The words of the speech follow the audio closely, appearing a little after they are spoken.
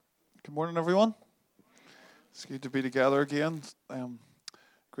Good morning, everyone. It's good to be together again.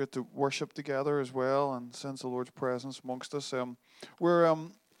 Great to worship together as well and sense the Lord's presence amongst us.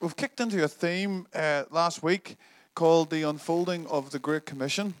 We've kicked into a theme last week called the unfolding of the Great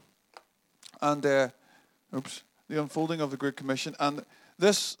Commission, and the unfolding of the Great Commission. And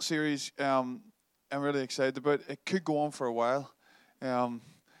this series, I'm really excited about. It could go on for a while,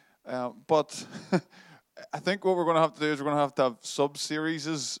 but. I think what we're going to have to do is we're going to have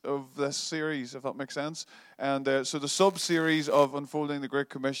sub-series of this series, if that makes sense. And so the sub-series of Unfolding the Great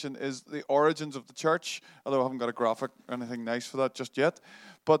Commission is the origins of the church, although I haven't got a graphic or anything nice for that just yet.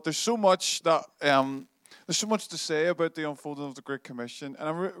 But there's so much that there's so much to say about the unfolding of the Great Commission,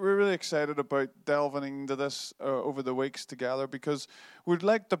 and we're really excited about delving into this over the weeks together, because we'd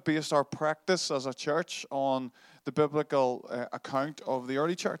like to base our practice as a church on the biblical account of the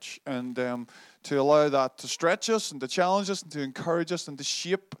early church, and to allow that to stretch us and to challenge us and to encourage us and to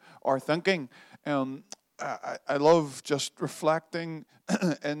shape our thinking. I love just reflecting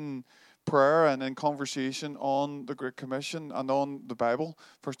in prayer and in conversation on the Great Commission and on the Bible,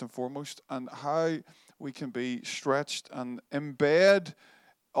 first and foremost, and how we can be stretched and embed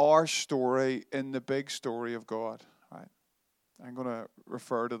our story in the big story of God. Right? I'm going to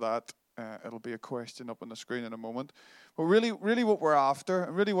refer to that. It'll be a question up on the screen in a moment. But really what we're after,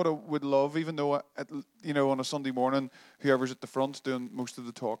 and really what I would love, even though, on a Sunday morning, whoever's at the front doing most of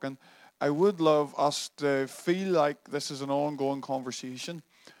the talking, I would love us to feel like this is an ongoing conversation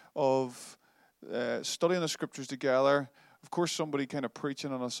of studying the scriptures together. Of course, somebody kind of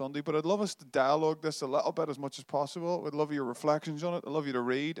preaching on a Sunday, but I'd love us to dialogue this a little bit as much as possible. I'd love your reflections on it. I'd love you to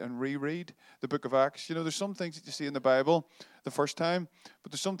read and reread the book of Acts. You know, there's some things that you see in the Bible the first time,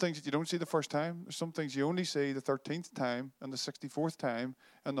 but there's some things that you don't see the first time. There's some things you only see the 13th time and the 64th time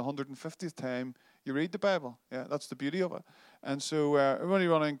and the 150th time you read the Bible. Yeah, that's the beauty of it. And so I really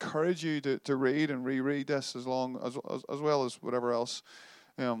want to encourage you to read and reread this as well as whatever else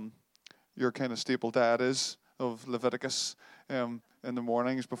your kind of staple diet is of Leviticus in the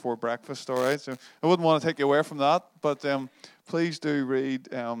mornings before breakfast. All right, so I wouldn't want to take you away from that, but please do read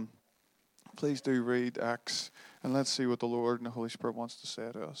Acts, and let's see what the Lord and the Holy Spirit wants to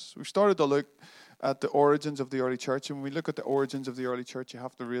say to us. We started to look at the origins of the early church, and when we look at the origins of the early church, you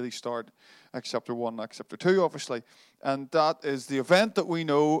have to really start Acts chapter 1, Acts chapter 2, obviously, and that is the event that we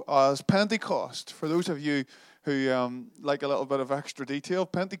know as Pentecost. For those of you who like a little bit of extra detail,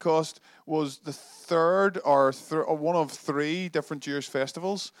 Pentecost was the third or one of three different Jewish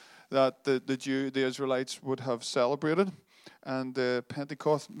festivals that the Israelites would have celebrated. And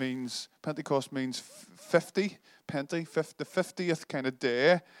Pentecost means 50, the 50th kind of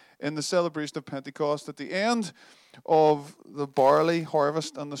day in the celebration of Pentecost, at the end of the barley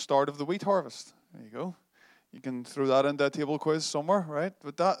harvest and the start of the wheat harvest. There you go. You can throw that into a table quiz somewhere, right?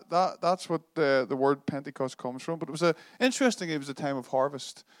 But that's what the word Pentecost comes from. But it was a time of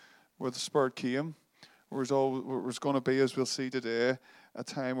harvest where the Spirit came. It was going to be, as we'll see today, a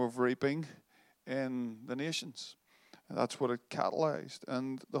time of reaping in the nations. And that's what it catalyzed.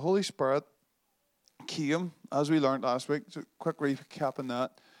 And the Holy Spirit came, as we learned last week, so quick recap on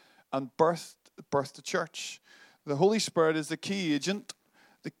that, and birthed the church. The Holy Spirit is the key agent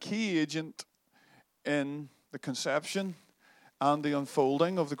in the conception and the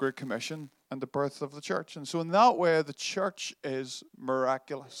unfolding of the Great Commission and the birth of the church. And so in that way, the church is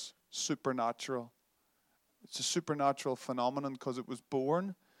miraculous, supernatural. It's a supernatural phenomenon because it was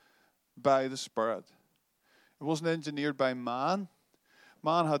born by the Spirit. It wasn't engineered by man.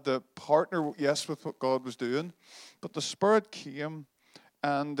 Man had to partner, yes, with what God was doing, but the Spirit came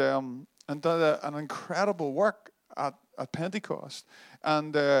and did an incredible work at Pentecost.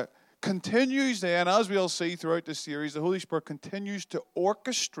 And continues then, as we'll see throughout this series, the Holy Spirit continues to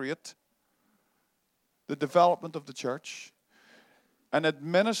orchestrate the development of the church and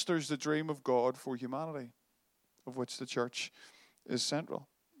administers the dream of God for humanity, of which the church is central.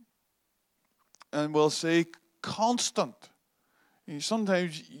 And we'll see constant,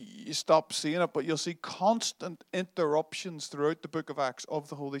 sometimes you stop seeing it, but you'll see constant interruptions throughout the book of Acts of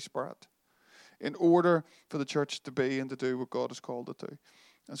the Holy Spirit in order for the church to be and to do what God has called it to.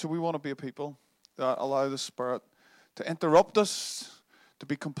 And so we want to be a people that allow the Spirit to interrupt us, to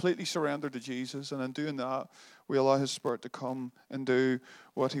be completely surrendered to Jesus. And in doing that, we allow His Spirit to come and do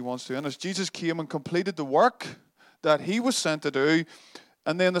what He wants to. And as Jesus came and completed the work that He was sent to do,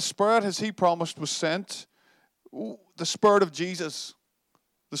 and then the Spirit, as He promised, was sent, the Spirit of Jesus,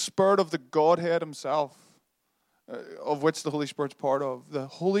 the Spirit of the Godhead Himself, of which the Holy Spirit's part of. The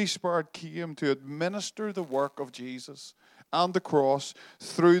Holy Spirit came to administer the work of Jesus and the cross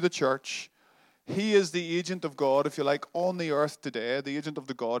through the church, He is the agent of God, if you like, on the earth today, the agent of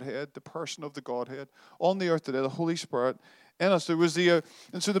the Godhead, the person of the Godhead, on the earth today, the Holy Spirit in us.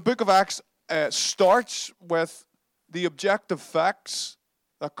 And so the book of Acts starts with the objective facts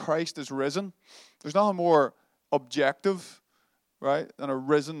that Christ is risen. There's nothing more objective, right, than a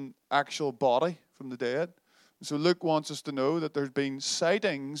risen actual body from the dead. So Luke wants us to know that there's been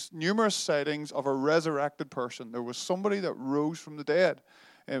sightings, numerous sightings of a resurrected person. There was somebody that rose from the dead,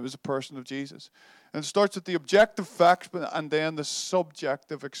 and it was a person of Jesus. And it starts with the objective facts and then the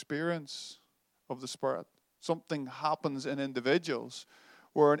subjective experience of the Spirit. Something happens in individuals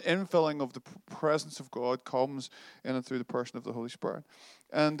where an infilling of the presence of God comes in and through the person of the Holy Spirit.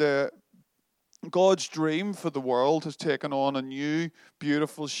 And God's dream for the world has taken on a new,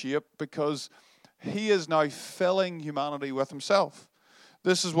 beautiful shape because He is now filling humanity with Himself.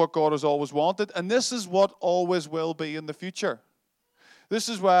 This is what God has always wanted, and this is what always will be in the future. This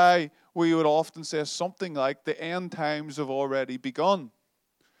is why we would often say something like, the end times have already begun.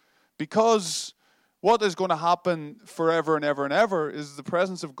 Because what is going to happen forever and ever and ever is the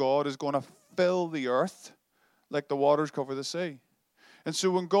presence of God is going to fill the earth like the waters cover the sea. And so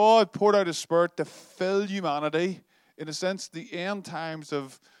when God poured out His Spirit to fill humanity, in a sense, the end times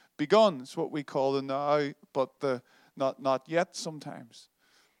have begun. It's what we call the now, but the not yet sometimes.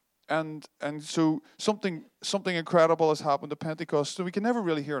 And so something incredible has happened at Pentecost, so we can never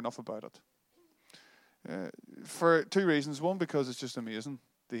really hear enough about it. For two reasons. One, because it's just amazing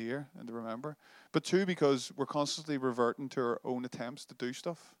to hear and to remember. But two, because we're constantly reverting to our own attempts to do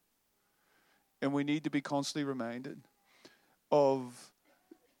stuff. And we need to be constantly reminded of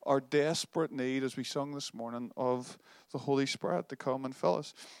our desperate need, as we sung this morning, of the Holy Spirit to come and fill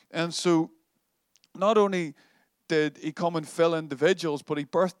us. And so not only did He come and fill individuals, but He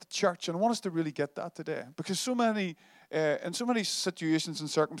birthed the church. And I want us to really get that today. Because in so many situations and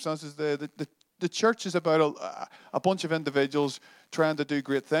circumstances, the church is about a bunch of individuals trying to do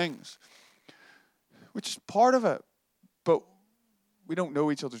great things, which is part of it. But we don't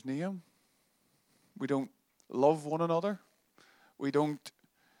know each other's name. We don't love one another. We don't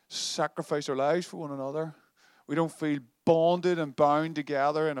sacrifice our lives for one another. We don't feel bonded and bound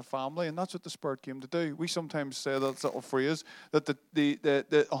together in a family, and that's what the Spirit came to do. We sometimes say that little phrase that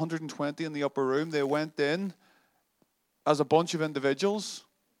the 120 in the upper room, they went in as a bunch of individuals.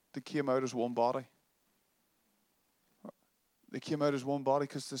 They came out as one body. They came out as one body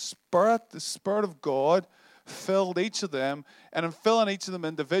because the Spirit of God filled each of them, and in filling each of them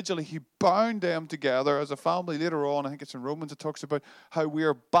individually, He bound them together as a family. Later on, I think it's in Romans, it talks about how we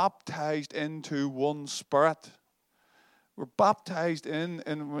are baptized into one Spirit. We're baptized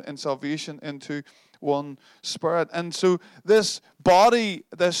in salvation into one Spirit. And so this body,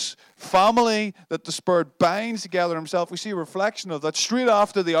 this family that the Spirit binds together Himself, we see a reflection of that straight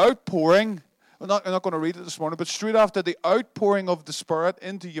after the outpouring. I'm not going to read it this morning, but straight after the outpouring of the Spirit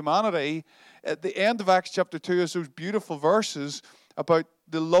into humanity, at the end of Acts chapter 2 is those beautiful verses about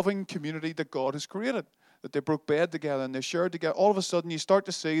the loving community that God has created, that they broke bread together and they shared together. All of a sudden you start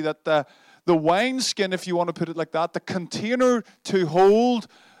to see that the wineskin, if you want to put it like that, the container to hold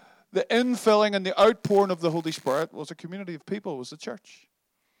the infilling and the outpouring of the Holy Spirit was a community of people, was the church.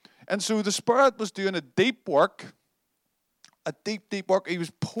 And so the Spirit was doing a deep work. A deep, deep work. He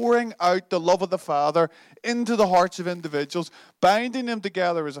was pouring out the love of the Father into the hearts of individuals, binding them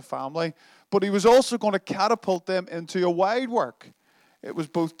together as a family, but He was also going to catapult them into a wide work. It was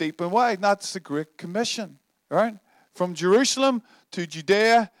both deep and wide, and that's the Great Commission, right? From Jerusalem to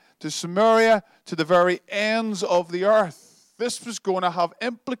Judea to Samaria to the very ends of the earth. This was going to have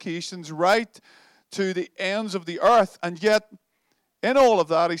implications right to the ends of the earth, and yet in all of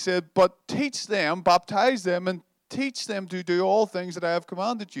that, He said, but teach them, baptize them, and teach them to do all things that I have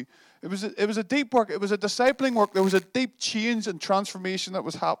commanded you. It was a deep work. It was a discipling work. There was a deep change and transformation that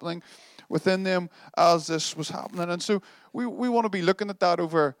was happening within them as this was happening. And so we want to be looking at that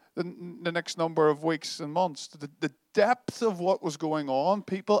over the next number of weeks and months. The depth of what was going on,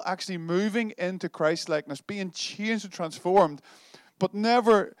 people actually moving into Christ-likeness, being changed and transformed, but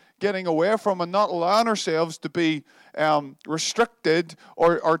never getting away from and not allowing ourselves to be restricted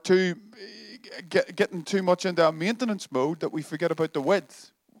or to getting too much into a maintenance mode that we forget about the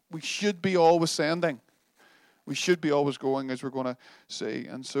width. We should be always sending. We should be always going, as we're going to see.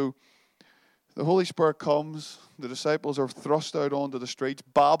 And so the Holy Spirit comes. The disciples are thrust out onto the streets,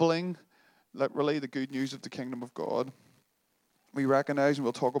 babbling, literally, the good news of the kingdom of God. We recognize, and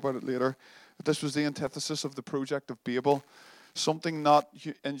we'll talk about it later, that this was the antithesis of the project of Babel. Something not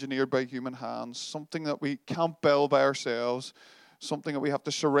engineered by human hands. Something that we can't build by ourselves. Something that we have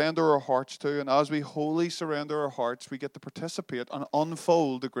to surrender our hearts to. And as we wholly surrender our hearts, we get to participate and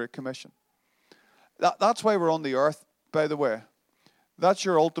unfold the Great Commission. That's why we're on the earth, by the way. That's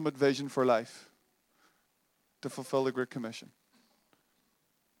your ultimate vision for life, to fulfill the Great Commission,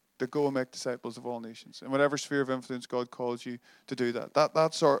 to go and make disciples of all nations. In whatever sphere of influence God calls you to do that.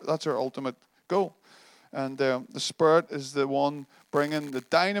 That's our ultimate goal. And the Spirit is the one bringing the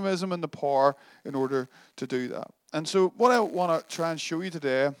dynamism and the power in order to do that. And so what I want to try and show you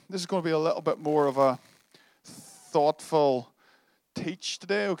today, this is going to be a little bit more of a thoughtful teach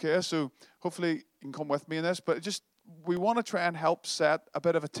today, okay? So hopefully you can come with me in this, but we want to try and help set a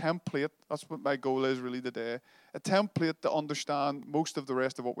bit of a template. That's what my goal is really today. A template to understand most of the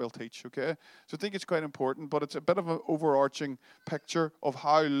rest of what we'll teach, okay? So I think it's quite important, but it's a bit of an overarching picture of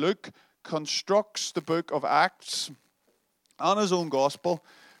how Luke constructs the book of Acts and his own gospel,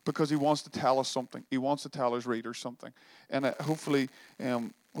 because he wants to tell us something. He wants to tell his readers something. And hopefully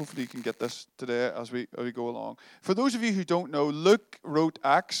you can get this today as we go along. For those of you who don't know, Luke wrote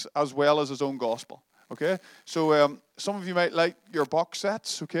Acts as well as his own gospel. Okay? So some of you might like your box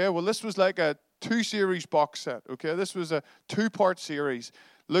sets. Okay? Well, this was like a 2-series box set. Okay? This was a 2-part series.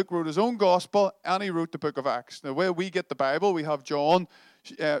 Luke wrote his own gospel and he wrote the book of Acts. Now, the way we get the Bible, we have John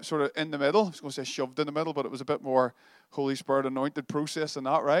sort of in the middle. I was going to say shoved in the middle, but it was a bit more Holy Spirit anointed process than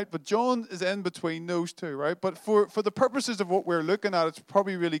that, right? But John is in between those two, right? But for the purposes of what we're looking at, it's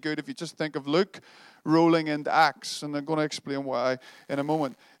probably really good if you just think of Luke rolling into Acts, and I'm going to explain why in a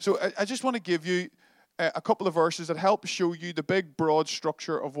moment. So I just want to give you a couple of verses that help show you the big, broad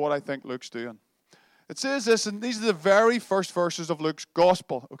structure of what I think Luke's doing. It says this, and these are the very first verses of Luke's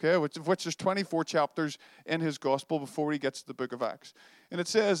gospel, okay, which there's 24 chapters in his gospel before he gets to the book of Acts. And it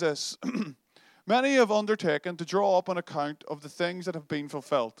says this, many have undertaken to draw up an account of the things that have been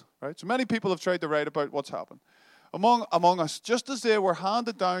fulfilled, right? So many people have tried to write about what's happened among us, just as they were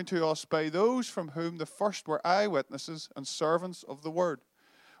handed down to us by those from whom the first were eyewitnesses and servants of the word.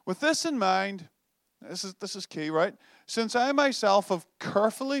 With this in mind, this is key, right? Since I myself have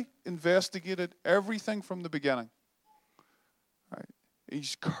carefully investigated everything from the beginning. Right?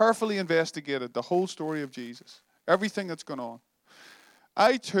 He's carefully investigated the whole story of Jesus, everything that's gone on.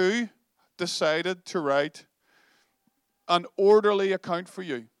 I too decided to write an orderly account for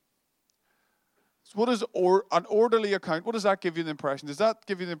you. So what is an orderly account? What does that give you the impression? Does that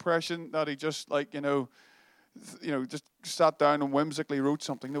give you the impression that he just just sat down and whimsically wrote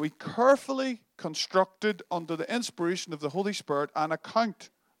something? No, he carefully constructed under the inspiration of the Holy Spirit an account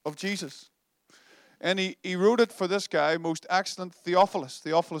of Jesus. And he wrote it for this guy, most excellent Theophilus.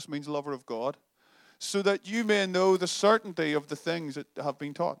 Theophilus means lover of God. So that you may know the certainty of the things that have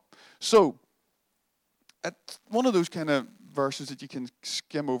been taught. So, it's one of those kind of verses that you can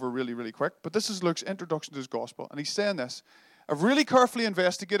skim over really, really quick. But this is Luke's introduction to his gospel. And he's saying this. I've really carefully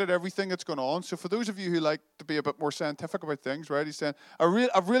investigated everything that's going on. So for those of you who like to be a bit more scientific about things, right, he's saying,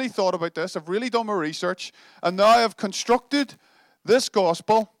 I've really thought about this. I've really done my research. And now I've constructed this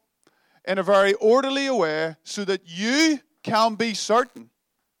gospel in a very orderly way so that you can be certain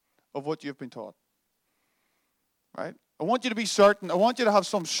of what you've been taught. Right? I want you to be certain. I want you to have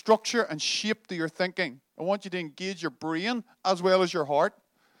some structure and shape to your thinking. I want you to engage your brain as well as your heart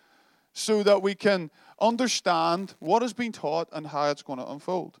so that we can understand what has been taught and how it's going to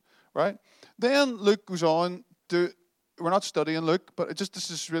unfold. Right? Then Luke goes on to, we're not studying Luke, but this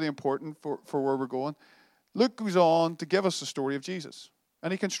is really important for where we're going. Luke goes on to give us the story of Jesus.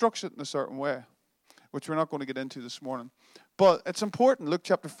 And he constructs it in a certain way, which we're not going to get into this morning. But it's important. Luke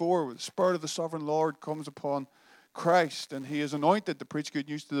chapter 4, where the Spirit of the Sovereign Lord comes upon Christ, and he is anointed to preach good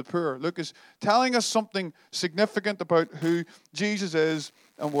news to the poor. Luke is telling us something significant about who Jesus is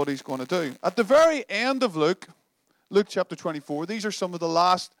and what he's going to do. At the very end of Luke chapter 24, these are some of the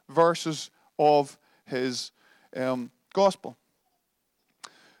last verses of his gospel.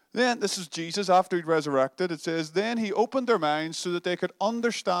 Then, this is Jesus after he'd resurrected. It says, then he opened their minds so that they could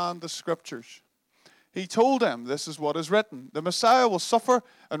understand the scriptures. He told them, this is what is written. The Messiah will suffer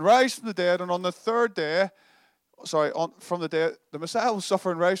and rise from the dead, and on the third day, the Messiah will suffer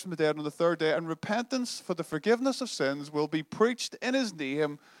and rise from the dead on the third day, and repentance for the forgiveness of sins will be preached in his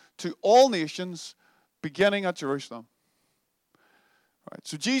name to all nations, beginning at Jerusalem. Right.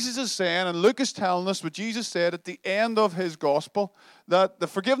 So Jesus is saying, and Luke is telling us what Jesus said at the end of his gospel, that the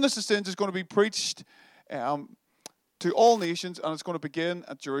forgiveness of sins is going to be preached to all nations, and it's going to begin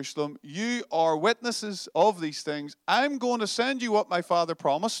at Jerusalem. You are witnesses of these things. I'm going to send you what my Father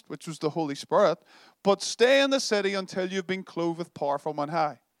promised, which was the Holy Spirit, but stay in the city until you've been clothed with power from on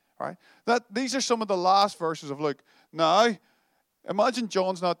high. Right? These are some of the last verses of Luke. Now, imagine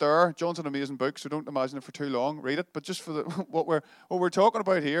John's not there. John's an amazing book, so don't imagine it for too long. Read it. But just for what we're talking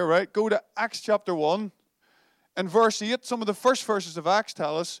about here, right? Go to Acts chapter 1. In verse 8, some of the first verses of Acts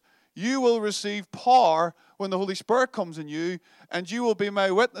tell us, you will receive power when the Holy Spirit comes in you, and you will be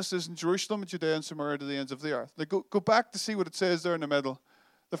my witnesses in Jerusalem, Judea, and Samaria to the ends of the earth. Now go back to see what it says there in the middle.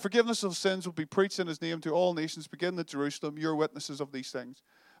 The forgiveness of sins will be preached in his name to all nations, beginning at Jerusalem. You're witnesses of these things.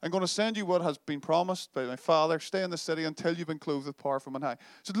 I'm going to send you what has been promised by my Father. Stay in the city until you've been clothed with power from on high.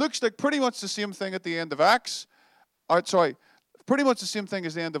 So it looks like pretty much the same thing at the end of Acts. Pretty much the same thing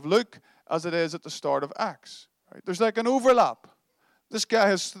as the end of Luke as it is at the start of Acts. Right? There's like an overlap. This guy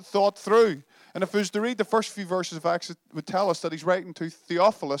has thought through. And if we was to read the first few verses of Acts, it would tell us that he's writing to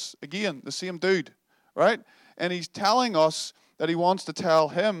Theophilus, again, the same dude, right? And he's telling us that he wants to tell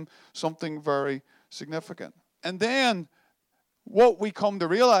him something very significant. And then what we come to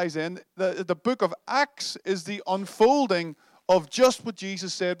realize in the book of Acts is the unfolding of just what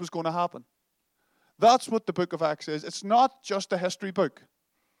Jesus said was going to happen. That's what the book of Acts is. It's not just a history book.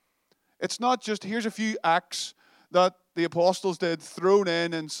 It's not just, here's a few acts that the apostles did thrown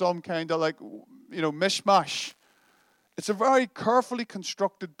in some kind of mishmash. It's a very carefully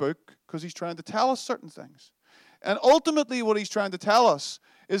constructed book because he's trying to tell us certain things. And ultimately what he's trying to tell us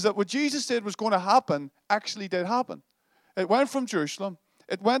is that what Jesus said was going to happen actually did happen. It went from Jerusalem,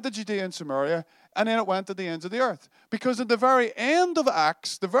 it went to Judea and Samaria, and then it went to the ends of the earth. Because at the very end of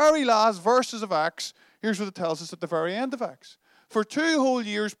Acts, the very last verses of Acts, here's what it tells us at the very end of Acts. For 2 whole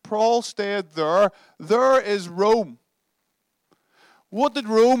years, Paul stayed there. There is Rome. What did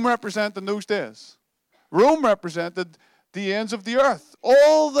Rome represent in those days? Rome represented the ends of the earth.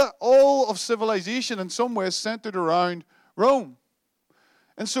 All of civilization in some ways centered around Rome.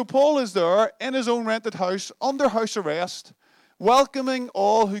 And so Paul is there in his own rented house, under house arrest, welcoming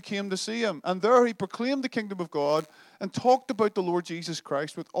all who came to see him. And there he proclaimed the kingdom of God and talked about the Lord Jesus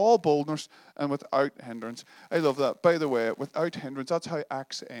Christ with all boldness and without hindrance. I love that. By the way, without hindrance, that's how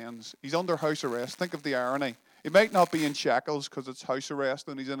Acts ends. He's under house arrest. Think of the irony. He might not be in shackles because it's house arrest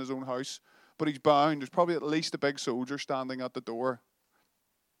and he's in his own house, but he's bound. There's probably at least a big soldier standing at the door.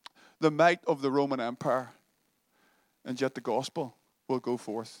 The might of the Roman Empire. And yet the gospel will go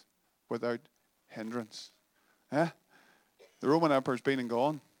forth without hindrance. The Roman Empire's been and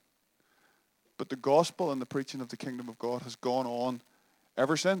gone. But the gospel and the preaching of the kingdom of God has gone on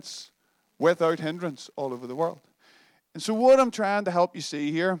ever since, without hindrance, all over the world. And so what I'm trying to help you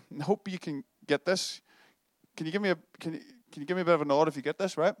see here, and I hope you can get this. Can you give me a bit of a nod if you get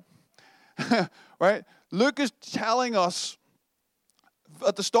this, right? Right? Luke is telling us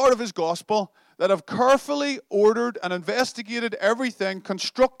at the start of his gospel that I've carefully ordered and investigated everything,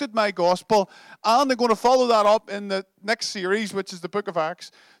 constructed my gospel, and I'm going to follow that up in the next series, which is the book of Acts,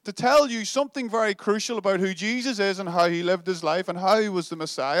 to tell you something very crucial about who Jesus is and how he lived his life and how he was the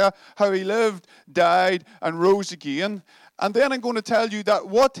Messiah, how he lived, died, and rose again. And then I'm going to tell you that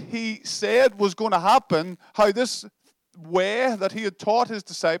what he said was going to happen, how this way that he had taught his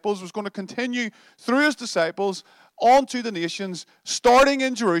disciples was going to continue through his disciples onto the nations, starting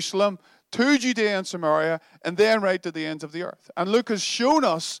in Jerusalem, to Judea and Samaria, and then right to the ends of the earth. And Luke has shown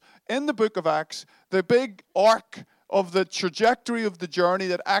us in the book of Acts, the big arc of the trajectory of the journey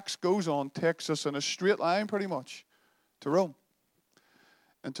that Acts goes on takes us in a straight line pretty much to Rome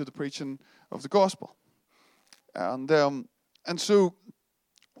and to the preaching of the gospel. And so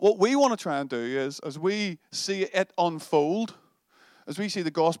what we want to try and do is, as we see it unfold, as we see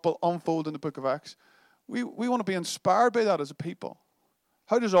the gospel unfold in the book of Acts, we want to be inspired by that as a people.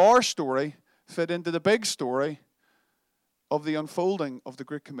 How does our story fit into the big story of the unfolding of the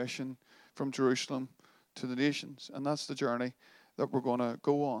Great Commission from Jerusalem to the nations? And that's the journey that we're going to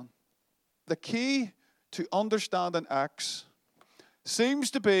go on. The key to understanding Acts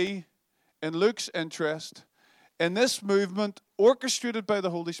seems to be in Luke's interest in this movement orchestrated by the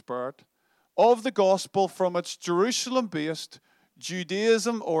Holy Spirit of the gospel from its Jerusalem-based,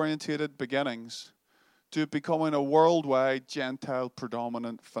 Judaism-orientated beginnings to becoming a worldwide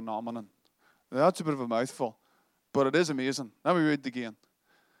Gentile-predominant phenomenon. Now, that's a bit of a mouthful, but it is amazing. Let me read it again.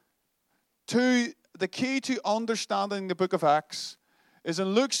 The key to understanding the book of Acts is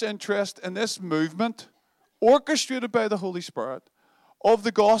in Luke's interest in this movement, orchestrated by the Holy Spirit, of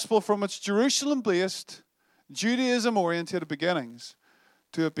the gospel from its Jerusalem-based, Judaism-oriented beginnings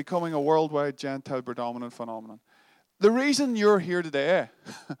to it becoming a worldwide Gentile-predominant phenomenon. The reason you're here today,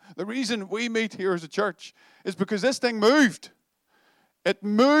 the reason we meet here as a church, is because this thing moved. It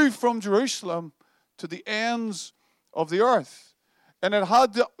moved from Jerusalem to the ends of the earth. And it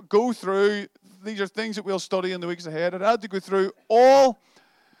had to go through, these are things that we'll study in the weeks ahead, it had to go through all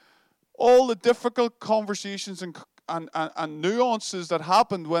the difficult conversations and nuances that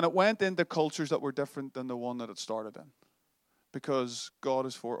happened when it went into cultures that were different than the one that it started in. Because God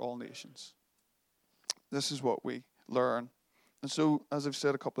is for all nations. This is what we learn And so, as I've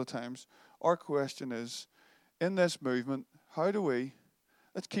said a couple of times, our question is, in this movement,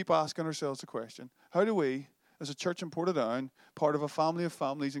 let's keep asking ourselves the question, how do we, as a church in Portadown, part of a family of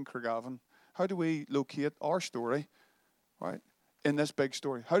families in Craigavon, how do we locate our story, right, in this big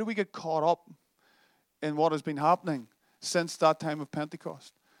story? How do we get caught up in what has been happening since that time of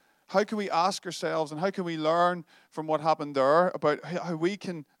Pentecost? How can we ask ourselves and how can we learn from what happened there about how we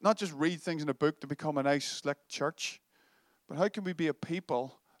can not just read things in a book to become a nice, slick church, but how can we be a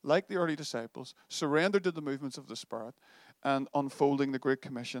people like the early disciples, surrendered to the movements of the Spirit and unfolding the Great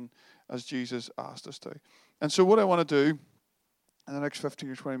Commission as Jesus asked us to? And so what I want to do in the next 15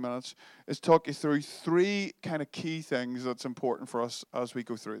 or 20 minutes is talk you through three kind of key things that's important for us as we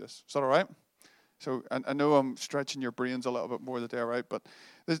go through this. Is that all right? So I know I'm stretching your brains a little bit more today, right? But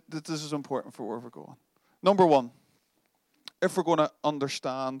this is important for where we're going. Number one, if we're going to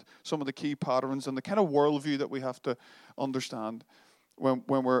understand some of the key patterns and the kind of worldview that we have to understand when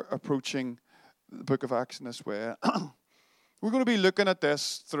we're approaching the book of Acts in this way, we're going to be looking at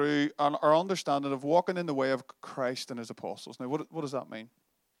this through our understanding of walking in the way of Christ and his apostles. Now, what does that mean?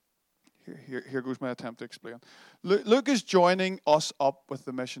 Here goes my attempt to explain. Luke is joining us up with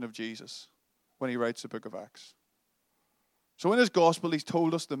the mission of Jesus when he writes the book of Acts. So in his gospel, he's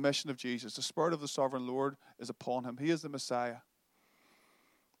told us the mission of Jesus. The Spirit of the Sovereign Lord is upon him. He is the Messiah.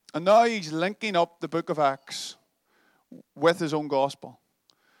 And now he's linking up the book of Acts with his own gospel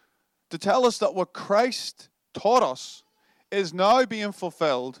to tell us that what Christ taught us is now being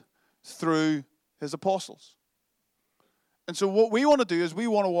fulfilled through his apostles. And so what we want to do is we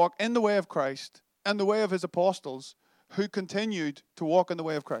want to walk in the way of Christ and the way of his apostles who continued to walk in the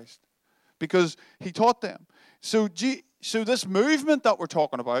way of Christ because he taught them. So this movement that we're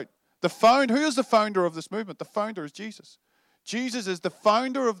talking about, who is the founder of this movement? The founder is Jesus. Jesus is the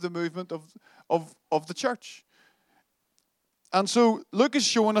founder of the movement of the church. And so Luke is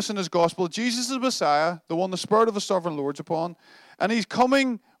showing us in his gospel, Jesus is the Messiah, the one the Spirit of the Sovereign Lord's upon, and he's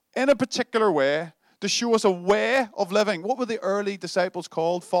coming in a particular way to show us a way of living. What were the early disciples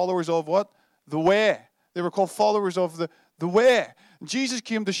called? Followers of what? The way. They were called followers of the way. And Jesus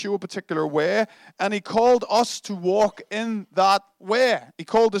came to show a particular way, and he called us to walk in that way. He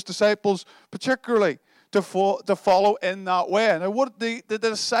called his disciples particularly to follow in that way. Now, what the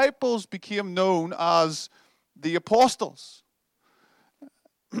disciples became known as the apostles.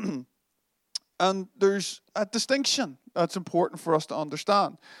 And there's a distinction that's important for us to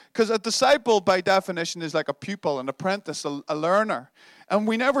understand. Because a disciple, by definition, is like a pupil, an apprentice, a learner. And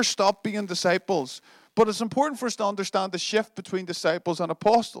we never stop being disciples. But it's important for us to understand the shift between disciples and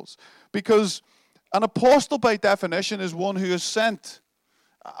apostles. Because an apostle, by definition, is one who is sent,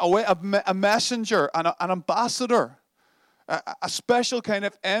 a messenger, an ambassador, a special kind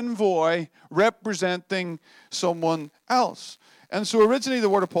of envoy representing someone else. And so originally the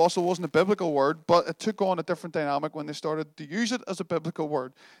word apostle wasn't a biblical word, but it took on a different dynamic when they started to use it as a biblical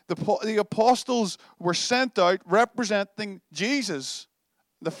word. The apostles were sent out representing Jesus,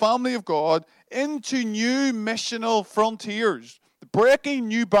 the family of God, into new missional frontiers, breaking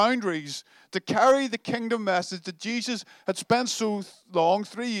new boundaries to carry the kingdom message that Jesus had spent so long,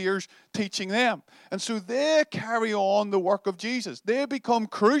 3 years, teaching them. And so they carry on the work of Jesus. They become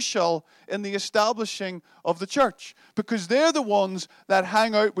crucial in the establishing of the church because they're the ones that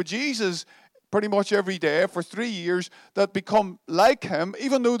hang out with Jesus pretty much every day for 3 years, that become like him,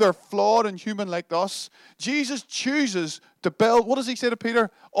 even though they're flawed and human like us. Jesus chooses to build, what does he say to Peter?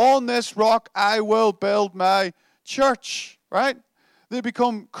 On this rock I will build my church, right? They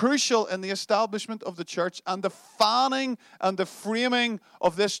become crucial in the establishment of the church and the fanning and the framing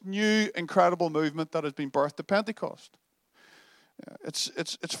of this new incredible movement that has been birthed at Pentecost.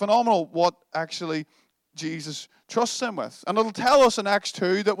 It's phenomenal what actually Jesus trusts them with. And it'll tell us in Acts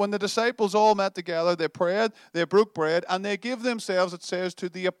 2 that when the disciples all met together, they prayed, they broke bread, and they gave themselves, it says, to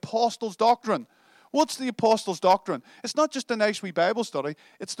the apostles' doctrine. What's the apostles' doctrine? It's not just a nice wee Bible study.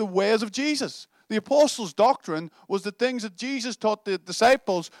 It's the ways of Jesus. The apostles' doctrine was the things that Jesus taught the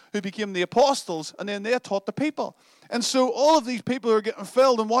disciples who became the apostles, and then they taught the people. And so all of these people are getting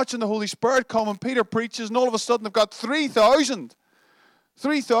filled and watching the Holy Spirit come, and Peter preaches, and all of a sudden they've got 3,000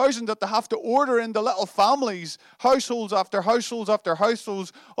 that they have to order into little families, households after households after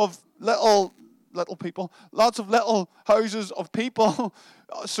households of little people, lots of little houses of people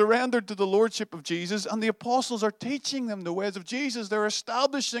surrendered to the lordship of Jesus, and the apostles are teaching them the ways of Jesus. They're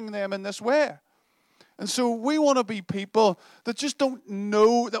establishing them in this way. And so we want to be people that just don't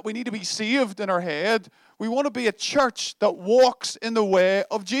know that we need to be saved in our head. We want to be a church that walks in the way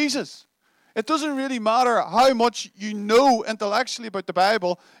of Jesus. It doesn't really matter how much you know intellectually about the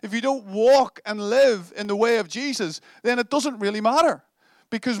Bible. If you don't walk and live in the way of Jesus, then it doesn't really matter.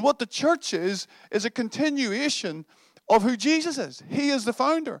 Because what the church is a continuation of who Jesus is. He is the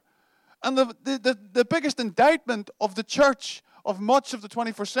founder. And the biggest indictment of the church of much of the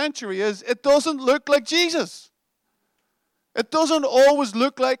 21st century is it doesn't look like Jesus. It doesn't always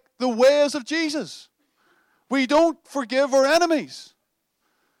look like the ways of Jesus. We don't forgive our enemies.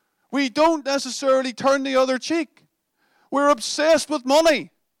 We don't necessarily turn the other cheek. We're obsessed with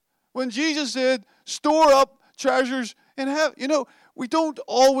money. When Jesus said, store up treasures in heaven, we don't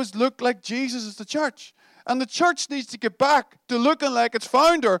always look like Jesus as the church. And the church needs to get back to looking like its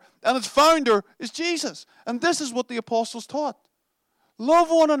founder, and its founder is Jesus. And this is what the apostles taught. Love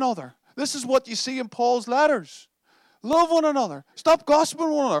one another. This is what you see in Paul's letters. Love one another. Stop gossiping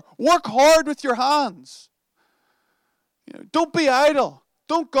one another. Work hard with your hands. Don't be idle.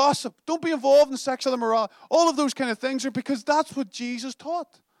 Don't gossip. Don't be involved in sexual immorality. All of those kind of things are because that's what Jesus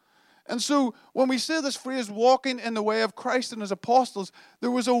taught. And so when we say this phrase, walking in the way of Christ and his apostles,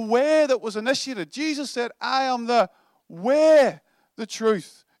 there was a way that was initiated. Jesus said, I am the way, the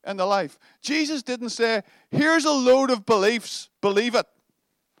truth, and the life. Jesus didn't say, here's a load of beliefs, believe it.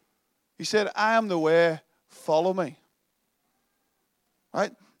 He said, I am the way, follow me.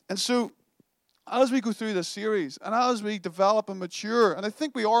 Right? And so as we go through this series, and as we develop and mature, and I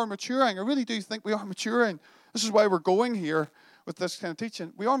think we are maturing, I really do think we are maturing. This is why we're going here with this kind of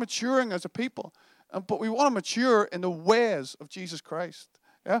teaching. We are maturing as a people, but we want to mature in the ways of Jesus Christ.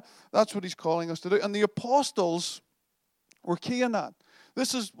 Yeah, that's what he's calling us to do. And the apostles were key in that.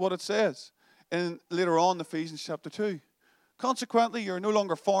 This is what it says in later on Ephesians chapter 2. Consequently, you are no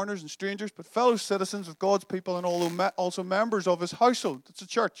longer foreigners and strangers, but fellow citizens of God's people and also members of his household. It's a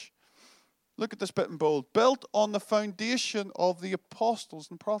church. Look at this bit in bold. Built on the foundation of the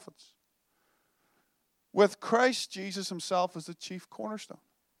apostles and prophets, with Christ Jesus himself as the chief cornerstone.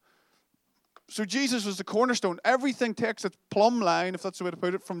 So Jesus was the cornerstone. Everything takes its plumb line, if that's the way to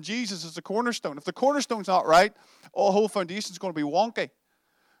put it, from Jesus as the cornerstone. If the cornerstone's not right, the whole foundation's going to be wonky.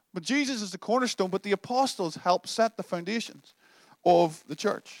 But Jesus is the cornerstone, but the apostles help set the foundations of the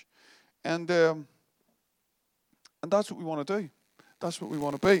church. And that's what we want to do. That's what we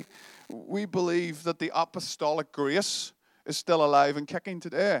want to be. We believe that the apostolic grace is still alive and kicking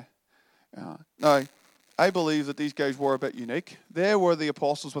today. Now, I believe that these guys were a bit unique. They were the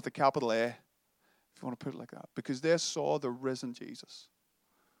apostles with a capital A, if you want to put it like that, because they saw the risen Jesus.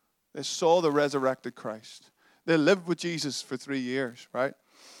 They saw the resurrected Christ. They lived with Jesus for 3 years, right?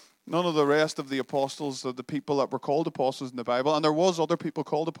 None of the rest of the apostles, of the people that were called apostles in the Bible, and there was other people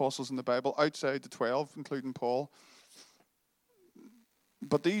called apostles in the Bible outside the 12, including Paul.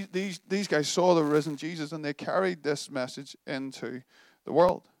 But these guys saw the risen Jesus, and they carried this message into the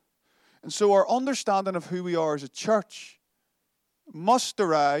world. And so our understanding of who we are as a church must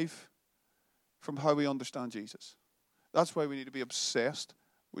derive from how we understand Jesus. That's why we need to be obsessed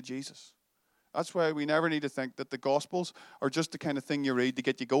with Jesus. That's why we never need to think that the Gospels are just the kind of thing you read to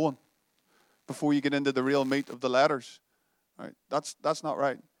get you going before you get into the real meat of the letters. Right? That's not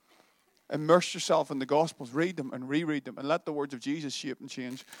right. Immerse yourself in the Gospels. Read them and reread them and let the words of Jesus shape and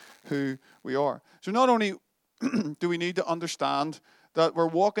change who we are. So not only do we need to understand that we're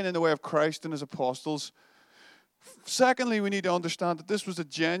walking in the way of Christ and his apostles, secondly, we need to understand that this was a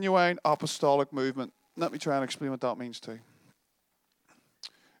genuine apostolic movement. Let me try and explain what that means too.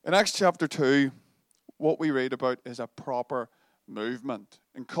 In Acts chapter 2, what we read about is a proper movement.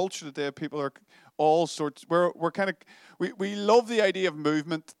 In culture today, people are all sorts. We love the idea of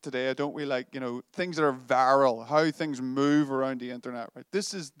movement today, don't we? Like, things that are viral, how things move around the internet. Right?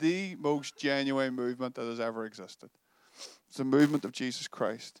 This is the most genuine movement that has ever existed. It's the movement of Jesus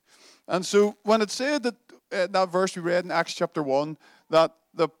Christ. And so when it said that that verse we read in Acts chapter 1, that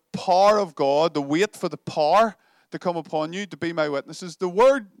the power of God, the wait for the power to come upon you to be my witnesses. The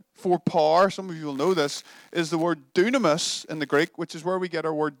word for power, some of you will know this, is the word dunamis in the Greek, which is where we get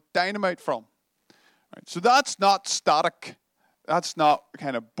our word dynamite from. Right? So that's not static. That's not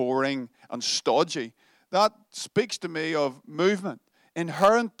kind of boring and stodgy. That speaks to me of movement,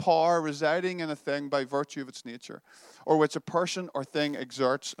 inherent power residing in a thing by virtue of its nature, or which a person or thing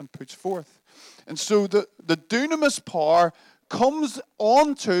exerts and puts forth. And so the dunamis power comes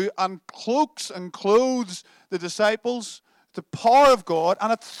onto and cloaks and clothes the disciples, the power of God,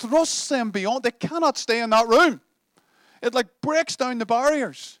 and it thrusts them beyond. They cannot stay in that room. It breaks down the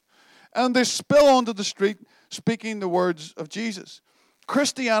barriers. And they spill onto the street speaking the words of Jesus.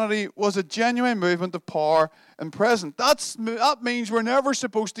 Christianity was a genuine movement of power and presence. That means we're never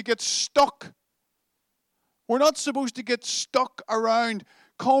supposed to get stuck. We're not supposed to get stuck around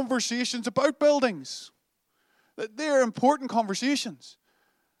conversations about buildings. They're important conversations.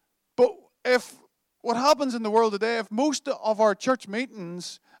 But if what happens in the world today, if most of our church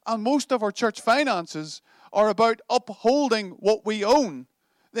meetings and most of our church finances are about upholding what we own,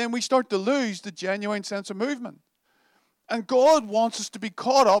 then we start to lose the genuine sense of movement. And God wants us to be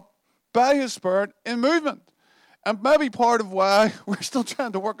caught up by His Spirit in movement. And maybe part of why we're still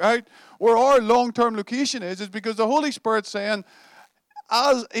trying to work out where our long-term location is because the Holy Spirit's saying,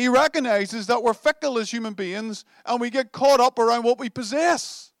 as He recognizes that we're fickle as human beings and we get caught up around what we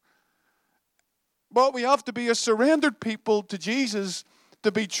possess. But we have to be a surrendered people to Jesus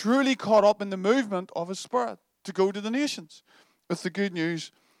to be truly caught up in the movement of His Spirit, to go to the nations with the good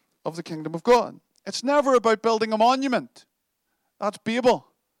news of the kingdom of God. It's never about building a monument. That's Babel.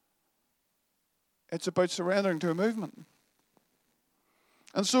 It's about surrendering to a movement.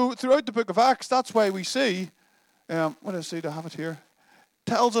 And so throughout the book of Acts, that's why we see, what did I say to have it here?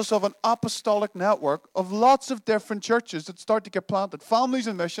 Tells us of an apostolic network of lots of different churches that start to get planted. Families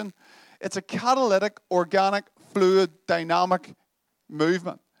in mission. It's a catalytic, organic, fluid, dynamic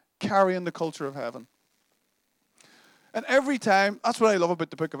movement carrying the culture of heaven. And every time, that's what I love about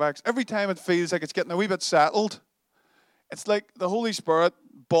the book of Acts, every time it feels like it's getting a wee bit settled, it's like the Holy Spirit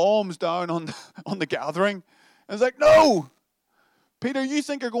bombs down on the gathering. And it's like, no! Peter, you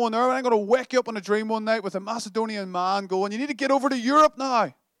think you're going there? I'm going to wake you up in a dream one night with a Macedonian man going, you need to get over to Europe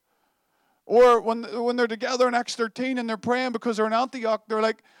now. Or when they're together in Acts 13 and they're praying because they're in Antioch, they're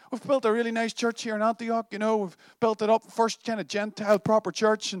like, we've built a really nice church here in Antioch, we've built it up, first kind of Gentile proper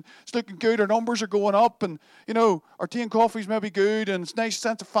church, and it's looking good, our numbers are going up, and, our tea and coffee's maybe good, and it's a nice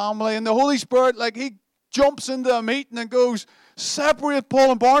sense of family, and the Holy Spirit, He jumps into a meeting and goes, separate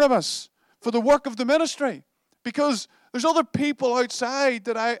Paul and Barnabas for the work of the ministry, because there's other people outside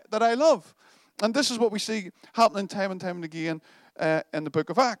that I love. And this is what we see happening time and time again in the book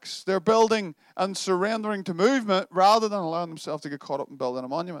of Acts. They're building and surrendering to movement rather than allowing themselves to get caught up in building a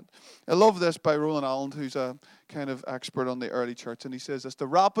monument. I love this by Roland Allen, who's a kind of expert on the early church. And he says this: the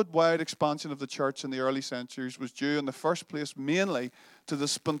rapid, wide expansion of the church in the early centuries was due in the first place mainly to the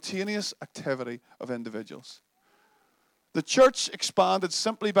spontaneous activity of individuals. The church expanded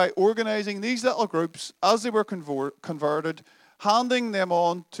simply by organizing these little groups as they were converted, handing them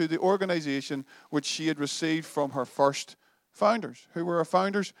on to the organization which she had received from her first founders. Who were her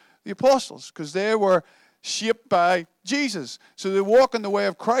founders? The apostles, because they were shaped by Jesus. So they walk in the way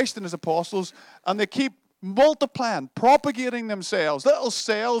of Christ and His apostles, and they keep multiplying, propagating themselves. Little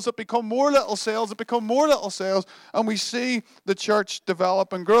cells that become more little cells that become more little cells, and we see the church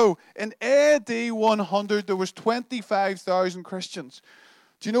develop and grow. In AD 100, there was 25,000 Christians.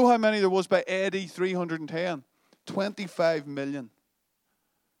 Do you know how many there was by AD 310? 25 million.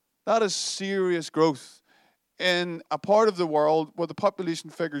 That is serious growth in a part of the world where the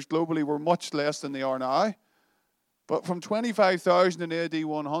population figures globally were much less than they are now. But from 25,000 in AD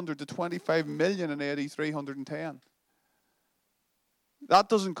 100 to 25 million in AD 310. That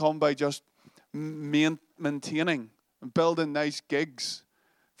doesn't come by just maintaining and building nice gigs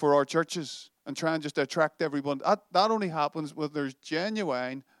for our churches and trying just to attract everyone. That only happens when there's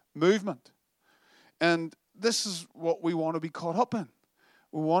genuine movement. And this is what we want to be caught up in.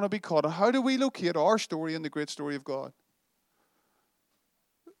 We want to be caught up. How do we locate our story in the great story of God?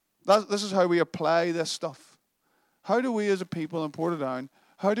 This is how we apply this stuff. How do we as a people in Portadown,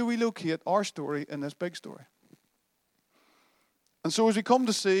 how do we locate our story in this big story? And so as we come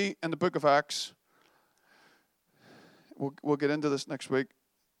to see in the book of Acts, we'll get into this next week,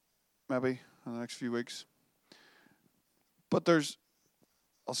 maybe in the next few weeks. But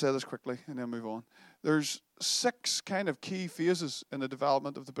I'll say this quickly and then move on. There's 6 kind of key phases in the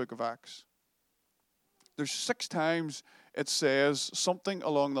development of the book of Acts. There's 6 times it says something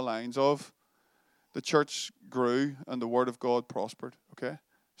along the lines of the church grew and the word of God prospered. Okay?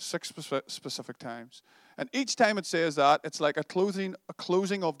 6 specific times. And each time it says that, it's like a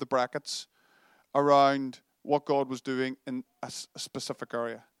closing of the brackets around what God was doing in a specific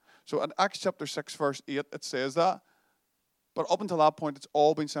area. So in Acts chapter 6, verse 8, it says that. But up until that point, it's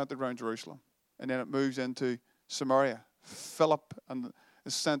all been centered around Jerusalem. And then it moves into Samaria. Philip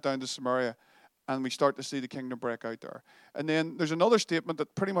is sent down to Samaria. And we start to see the kingdom break out there. And then there's another statement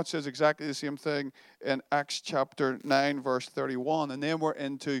that pretty much says exactly the same thing in Acts chapter 9, verse 31. And then we're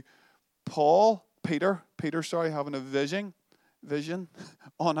into Peter, having a vision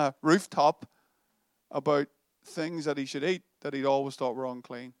on a rooftop about things that he should eat that he'd always thought were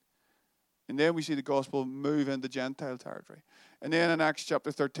unclean. And then we see the gospel move into Gentile territory. And then in Acts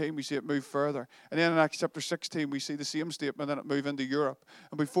chapter 13, we see it move further. And then in Acts chapter 16, we see the same statement and it move into Europe.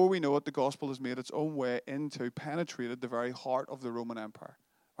 And before we know it, the gospel has made its own way penetrated the very heart of the Roman Empire.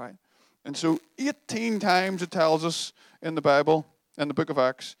 right? And so 18 times it tells us in the Bible, in the book of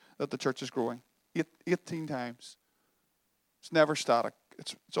Acts, that the church is growing. 18 times. It's never static.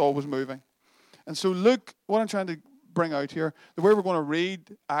 It's always moving. And so Luke, what I'm trying to bring out here, the way we're going to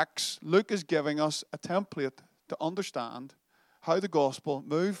read Acts, Luke is giving us a template to understand how the gospel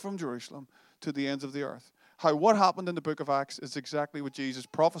moved from Jerusalem to the ends of the earth. How what happened in the book of Acts is exactly what Jesus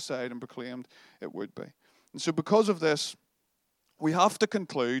prophesied and proclaimed it would be. And so because of this, we have to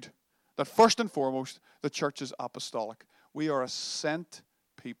conclude that first and foremost, the church is apostolic. We are a sent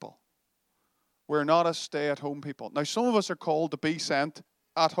people. We're not a stay-at-home people. Now, some of us are called to be sent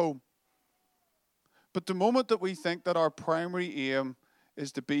at home. But the moment that we think that our primary aim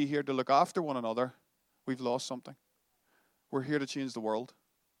is to be here to look after one another, we've lost something. We're here to change the world.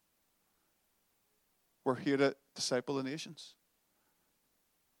 We're here to disciple the nations.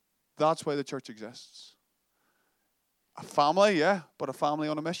 That's why the church exists. A family, yeah, but a family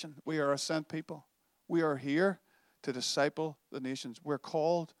on a mission. We are a sent people. We are here to disciple the nations. We're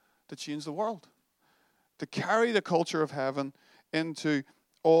called to change the world, to carry the culture of heaven into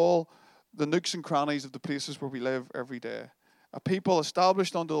all the nooks and crannies of the places where we live every day. A people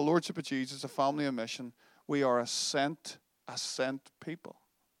established under the lordship of Jesus, a family on mission. We are a sent people,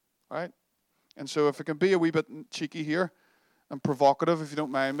 right? And so if it can be a wee bit cheeky here and provocative, if you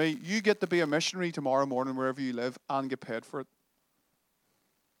don't mind me, you get to be a missionary tomorrow morning wherever you live and get paid for it.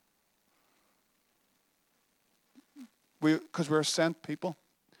 Because we're a sent people.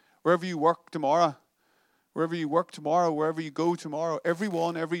 Wherever you work tomorrow, wherever you go tomorrow,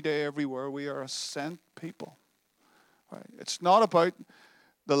 everyone, every day, everywhere, we are a sent people. Right? It's not about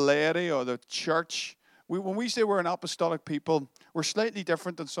the laity or the church. When we say we're an apostolic people, we're slightly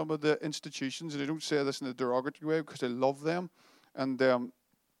different than some of the institutions, and I don't say this in a derogatory way because I love them, and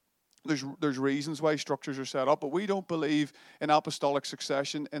there's reasons why structures are set up, but we don't believe in apostolic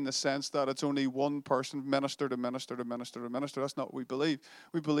succession in the sense that it's only one person, minister to minister to minister to minister. That's not what we believe.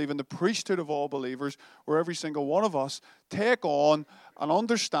 We believe in the priesthood of all believers, where every single one of us take on an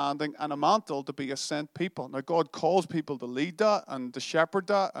understanding and a mantle to be a sent people. Now, God calls people to lead that and to shepherd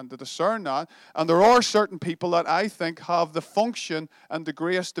that and to discern that, and there are certain people that I think have the function and the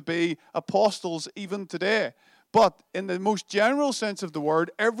grace to be apostles even today. But in the most general sense of the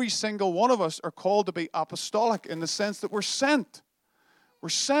word, every single one of us are called to be apostolic in the sense that we're sent. We're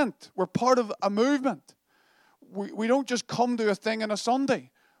sent. We're part of a movement. We don't just come to a thing on a Sunday.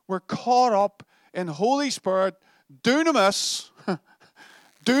 We're caught up in Holy Spirit, dunamis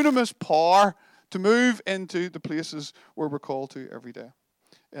power to move into the places where we're called to every day.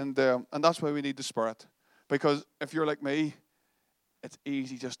 And that's why we need the Spirit. Because if you're like me, it's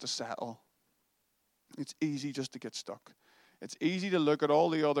easy just to settle. It's easy just to get stuck. It's easy to look at all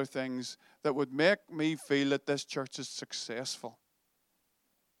the other things that would make me feel that this church is successful.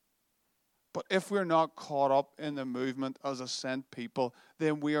 But if we're not caught up in the movement as a sent people,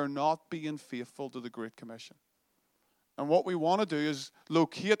 then we are not being faithful to the Great Commission. And what we want to do is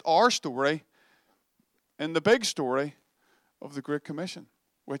locate our story in the big story of the Great Commission,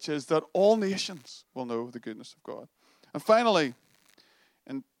 which is that all nations will know the goodness of God. And finally,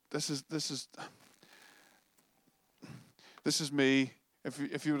 and this is me,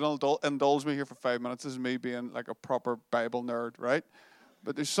 if you would indulge me here for 5 minutes, this is me being like a proper Bible nerd, right?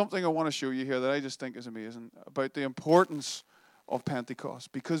 But there's something I want to show you here that I just think is amazing about the importance of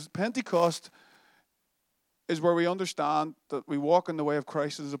Pentecost. Because Pentecost is where we understand that we walk in the way of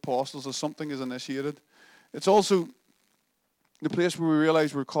Christ as apostles, as something is initiated. It's also the place where we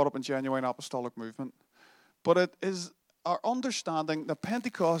realize we're caught up in genuine apostolic movement. But it is our understanding that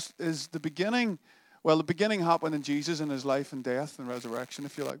Pentecost is the beginning. Well, the beginning happened in Jesus and his life and death and resurrection,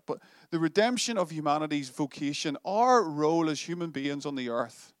 if you like. But the redemption of humanity's vocation, our role as human beings on the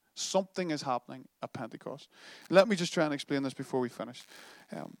earth, something is happening at Pentecost. Let me just try and explain this before we finish.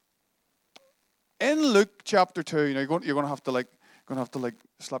 In Luke chapter 2, you're going to have to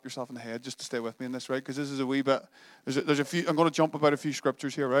slap yourself in the head just to stay with me in this, right? Because this is a wee bit. There's a few. I'm going to jump about a few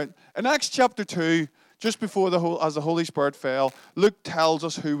scriptures here, right? In Acts chapter 2, just before as the Holy Spirit fell, Luke tells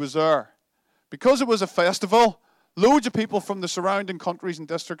us who was there. Because it was a festival, loads of people from the surrounding countries and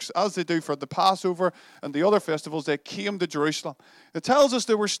districts, as they do for the Passover and the other festivals, they came to Jerusalem. It tells us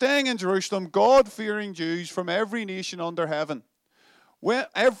they were staying in Jerusalem, God-fearing Jews from every nation under heaven.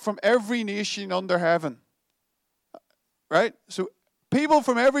 From every nation under heaven. Right? So people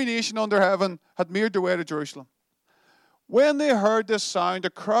from every nation under heaven had made their way to Jerusalem. When they heard this sound, a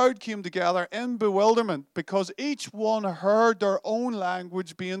crowd came together in bewilderment because each one heard their own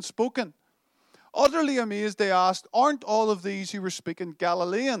language being spoken. Utterly amazed, they asked, aren't all of these who were speaking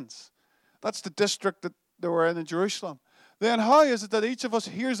Galileans? That's the district that they were in Jerusalem. then how is it that each of us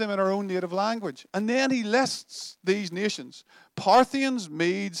hears them in our own native language? And then he lists these nations: Parthians,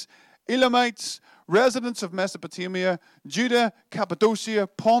 Medes, Elamites, residents of Mesopotamia, Judah, Cappadocia,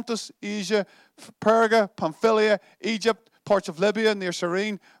 Pontus, Asia, Perga, Pamphylia, Egypt, parts of Libya near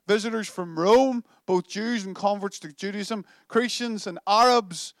Cyrene, visitors from Rome, both Jews and converts to Judaism, Cretians and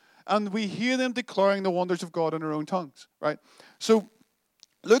Arabs, and we hear them declaring the wonders of God in their own tongues, right? So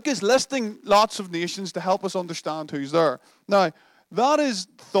Luke is listing lots of nations to help us understand who's there. Now, that is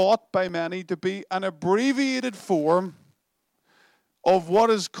thought by many to be an abbreviated form of what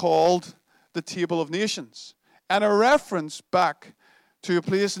is called the Table of Nations, and a reference back to a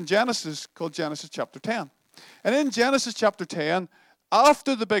place in Genesis called Genesis chapter 10. And in Genesis chapter 10,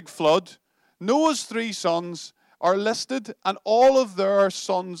 after the big flood, Noah's 3 sons are listed, and all of their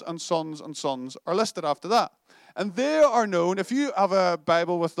sons and sons and sons are listed after that. And they are known, if you have a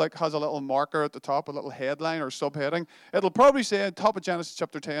Bible with has a little marker at the top, a little headline or subheading, it'll probably say at the top of Genesis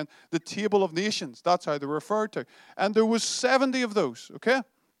chapter 10, the Table of Nations. That's how they're referred to. And there was 70 of those, okay?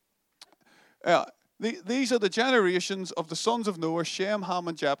 These are the generations of the sons of Noah: Shem, Ham,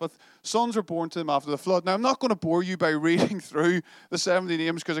 and Japheth. Sons were born to them after the flood. Now, I'm not going to bore you by reading through the 70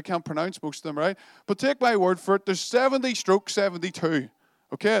 names because I can't pronounce most of them, right? But take my word for it, there's 70/72.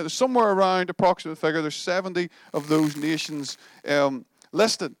 Okay, there's somewhere around approximate figure, there's 70 of those nations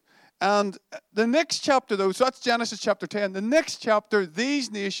listed. And the next chapter, though, so that's Genesis chapter 10. The next chapter,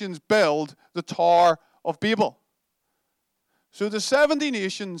 these nations build the Tower of Babel. So the 70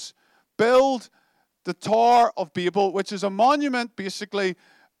 nations build the Tower of Babel, which is a monument, basically,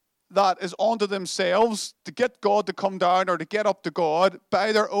 that is unto themselves to get God to come down or to get up to God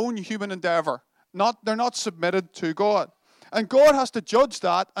by their own human endeavor. They're not submitted to God. And God has to judge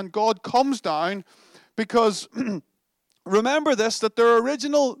that, and God comes down because, remember this, that their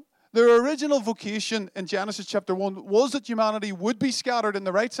original vocation in Genesis chapter 1 was that humanity would be scattered in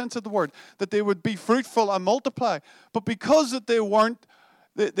the right sense of the word, that they would be fruitful and multiply. But because that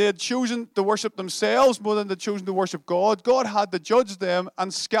they had chosen to worship themselves more than they'd chosen to worship God, God had to judge them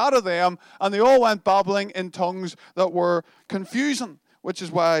and scatter them, and they all went babbling in tongues that were confusing, which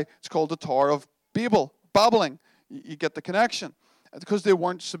is why it's called the Tower of Babel, babbling. You get the connection, because they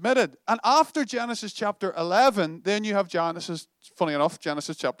weren't submitted. And after Genesis chapter 11, then you have Genesis, funny enough,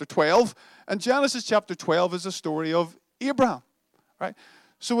 Genesis chapter 12. And Genesis chapter 12 is the story of Abraham, right?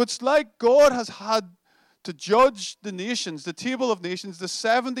 So it's like God has had to judge the nations, the Table of Nations, the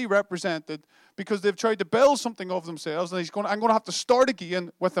 70 represented, because they've tried to build something of themselves. And I'm going to have to start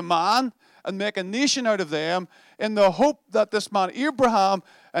again with a man and make a nation out of them, in the hope that this man Abraham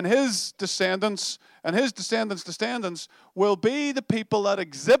and his descendants and his descendants will be the people that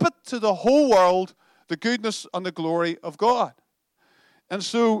exhibit to the whole world the goodness and the glory of God. And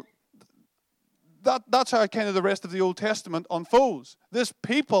so that's how kind of the rest of the Old Testament unfolds. This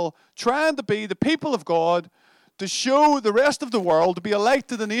people trying to be the people of God, to show the rest of the world, to be a light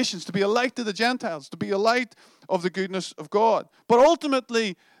to the nations, to be a light to the Gentiles, to be a light of the goodness of God. But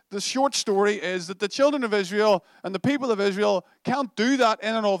ultimately, the short story is that the children of Israel and the people of Israel can't do that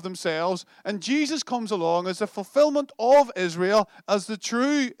in and of themselves. And Jesus comes along as the fulfillment of Israel, as the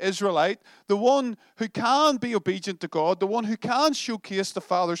true Israelite, the one who can be obedient to God, the one who can showcase the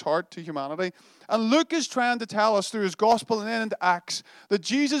Father's heart to humanity. And Luke is trying to tell us through his gospel and then into Acts that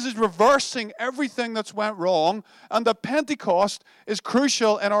Jesus is reversing everything that's went wrong, and that Pentecost is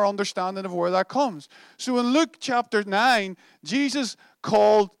crucial in our understanding of where that comes. So in Luke chapter 9, Jesus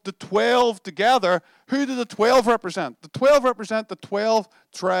called the 12 together. Who do the 12 represent? The 12 represent the 12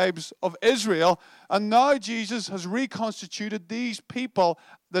 tribes of Israel. And now Jesus has reconstituted these people,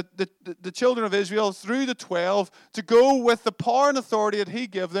 the children of Israel, through the 12, to go with the power and authority that he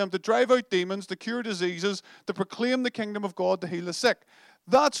gave them to drive out demons, to cure diseases, to proclaim the kingdom of God, to heal the sick.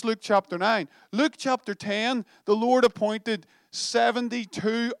 That's Luke chapter 9. Luke chapter 10, the Lord appointed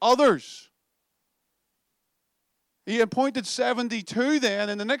 72 others. He appointed 72 then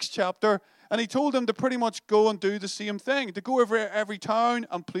in the next chapter, and he told them to pretty much go and do the same thing, to go every town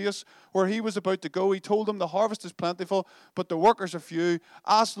and place where he was about to go. He told them the harvest is plentiful, but the workers are few.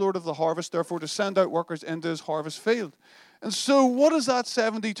 Ask the Lord of the harvest, therefore, to send out workers into his harvest field. And so what does that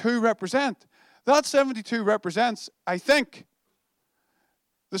 72 represent? That 72 represents, I think,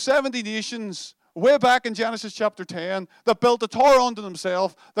 the 70 nations way back in Genesis chapter 10, that built a tower unto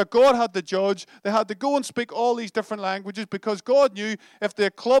themselves, that God had to judge. They had to go and speak all these different languages because God knew if they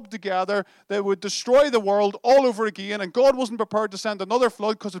clubbed together, they would destroy the world all over again. And God wasn't prepared to send another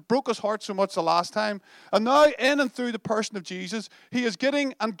flood because it broke his heart so much the last time. And now, in and through the person of Jesus, he is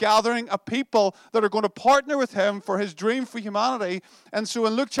getting and gathering a people that are going to partner with him for his dream for humanity. And so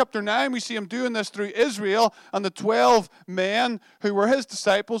in Luke chapter 9, we see him doing this through Israel and the 12 men who were his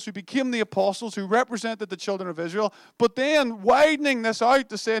disciples, who became the apostles, who represented the children of Israel, but then widening this out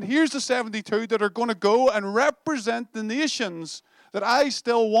to say, here's the 72 that are going to go and represent the nations that I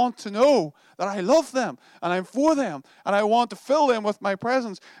still want to know that I love them and I'm for them and I want to fill them with my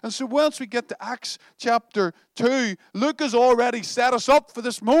presence. And so once we get to Acts chapter 2, Luke has already set us up for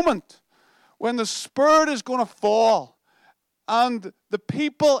this moment when the Spirit is going to fall and the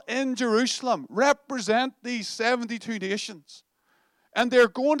people in Jerusalem represent these 72 nations. And they're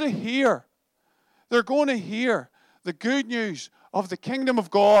going to hear the good news of the kingdom of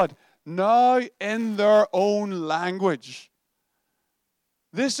God now in their own language.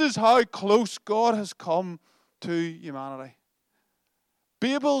 This is how close God has come to humanity.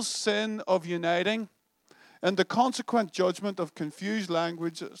 Babel's sin of uniting and the consequent judgment of confused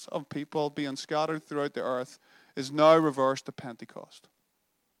languages of people being scattered throughout the earth is now reversed at Pentecost.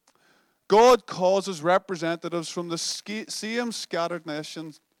 God causes representatives from the same scattered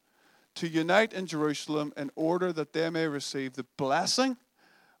nations to unite in Jerusalem in order that they may receive the blessing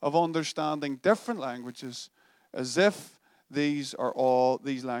of understanding different languages as if these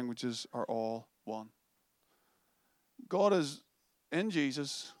languages are all one. God is in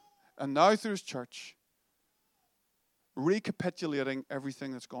Jesus and now through his church recapitulating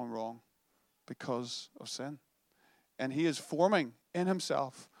everything that's gone wrong because of sin. And he is forming in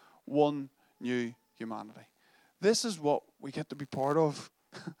himself one new humanity. This is what we get to be part of.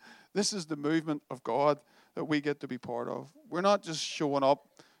 This is the movement of God that we get to be part of. We're not just showing up,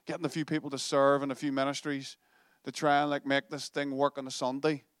 getting a few people to serve in a few ministries to try and make this thing work on a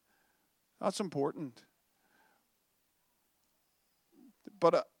Sunday. That's important.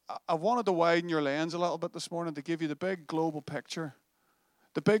 But I wanted to widen your lens a little bit this morning to give you the big global picture,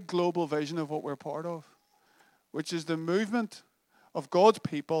 the big global vision of what we're part of, which is the movement of God's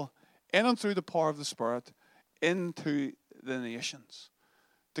people in and through the power of the Spirit into the nations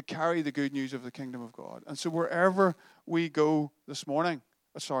to carry the good news of the kingdom of God. And so wherever we go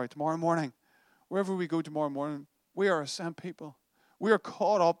tomorrow morning, wherever we go tomorrow morning, we are a sent people. We are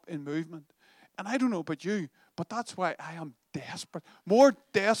caught up in movement. And I don't know about you, but that's why I am desperate, more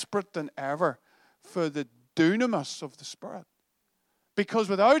desperate than ever for the dunamis of the Spirit. Because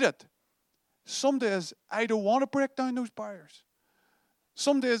without it, some days I don't want to break down those barriers.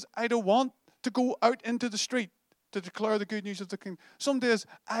 Some days I don't want to go out into the street to declare the good news of the kingdom. Some days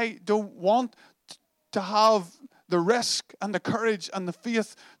I don't want to have the risk and the courage and the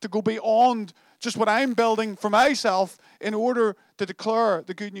faith to go beyond just what I'm building for myself in order to declare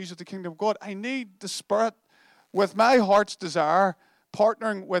the good news of the kingdom of God. I need the Spirit with my heart's desire,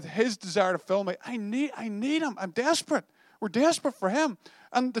 partnering with his desire to fill me. I need him. I'm desperate. We're desperate for him.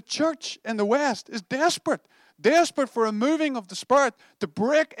 And the church in the West is desperate for a moving of the Spirit to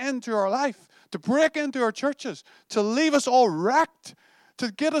break into our life, to break into our churches, to leave us all wrecked,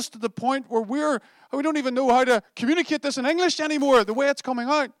 to get us to the point where we don't even know how to communicate this in English anymore, the way it's coming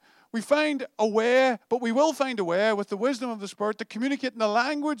out. We find a way, but we will find a way with the wisdom of the Spirit to communicate in the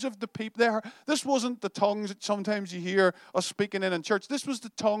language of the people there. This wasn't the tongues that sometimes you hear us speaking in church. This was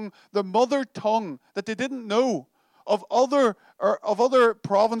the tongue, the mother tongue that they didn't know of other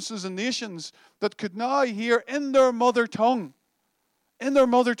provinces and nations that could now hear in their mother tongue,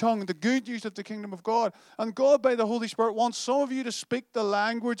 the good news of the kingdom of God. And God, by the Holy Spirit, wants some of you to speak the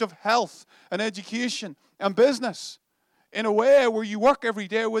language of health and education and business in a way where you work every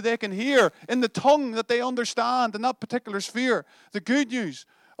day where they can hear in the tongue that they understand in that particular sphere the good news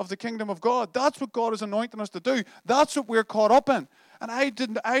of the kingdom of God. That's what God is anointing us to do. That's what we're caught up in. And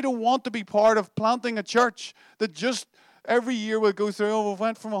I don't want to be part of planting a church that just every year we'll go through, we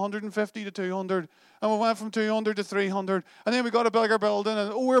went from 150 to 200, and we went from 200 to 300, and then we got a bigger building,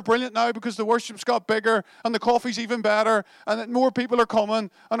 and we're brilliant now because the worship's got bigger, and the coffee's even better, and that more people are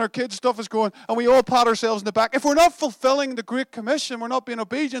coming, and our kids' stuff is going, and we all pat ourselves in the back. If we're not fulfilling the Great Commission, we're not being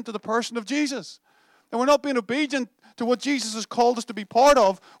obedient to the person of Jesus. And we're not being obedient to what Jesus has called us to be part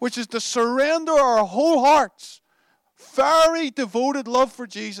of, which is to surrender our whole hearts, very devoted love for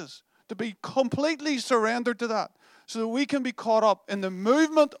Jesus, to be completely surrendered to that, so that we can be caught up in the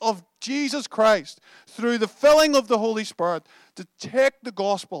movement of Jesus Christ through the filling of the Holy Spirit to take the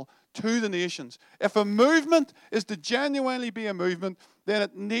gospel to the nations. If a movement is to genuinely be a movement, then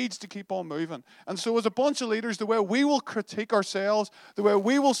it needs to keep on moving. And so as a bunch of leaders, the way we will critique ourselves, the way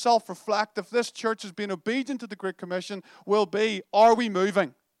we will self-reflect if this church has been obedient to the Great Commission will be, are we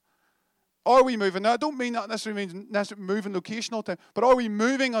moving? Are we moving? Now, I don't mean that necessarily means moving locational time, but are we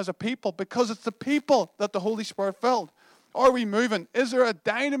moving as a people? Because it's the people that the Holy Spirit filled. Are we moving? Is there a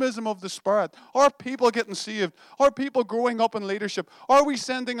dynamism of the Spirit? Are people getting saved? Are people growing up in leadership? Are we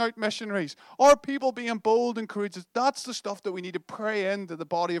sending out missionaries? Are people being bold and courageous? That's the stuff that we need to pray into the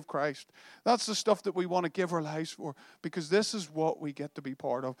body of Christ. That's the stuff that we want to give our lives for, because this is what we get to be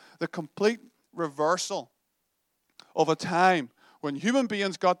part of. The complete reversal of a time when human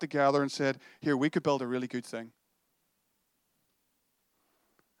beings got together and said, here, we could build a really good thing.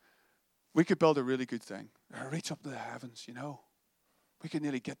 We could build a really good thing. Reach up to the heavens, you know. We could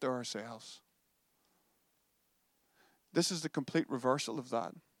nearly get there ourselves. This is the complete reversal of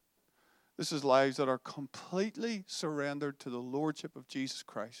that. This is lives that are completely surrendered to the Lordship of Jesus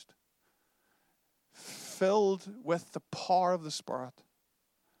Christ. Filled with the power of the Spirit.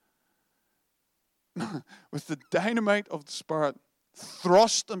 With the dynamite of the Spirit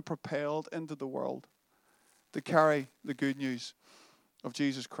thrust and propelled into the world to carry the good news of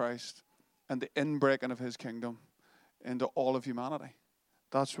Jesus Christ and the inbreaking of His kingdom into all of humanity.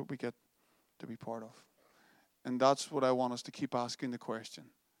 That's what we get to be part of. And that's what I want us to keep asking the question.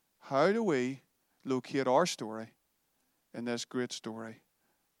 How do we locate our story in this great story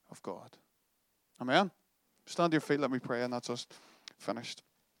of God? Amen? Stand to your feet, let me pray, and that's us finished.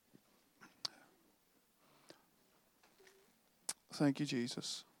 Thank you,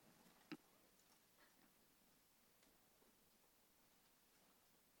 Jesus.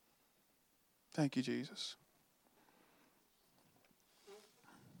 Thank you, Jesus.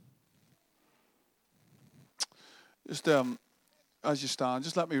 Just as you stand,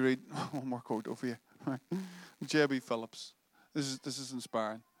 just let me read one more quote over you. J.B. Phillips. This is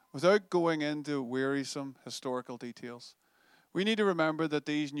inspiring. Without going into wearisome historical details, we need to remember that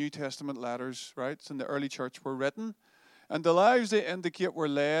these New Testament letters, right, in the early church were written, and the lives they indicate were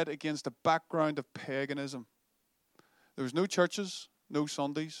led against a background of paganism. There was no churches, no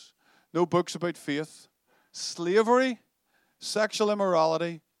Sundays, no books about faith. Slavery, sexual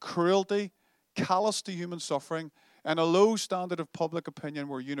immorality, cruelty, callous to human suffering, and a low standard of public opinion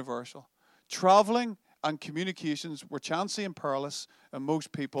were universal. Traveling and communications were chancy and perilous, and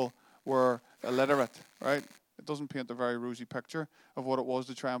most people were illiterate, right? It doesn't paint a very rosy picture of what it was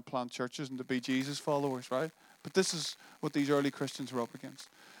to try and plant churches and to be Jesus followers, right? But this is what these early Christians were up against.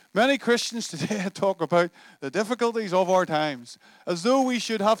 Many Christians today talk about the difficulties of our times, as though we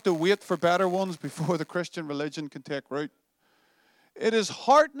should have to wait for better ones before the Christian religion can take root. It is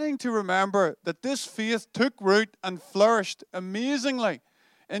heartening to remember that this faith took root and flourished amazingly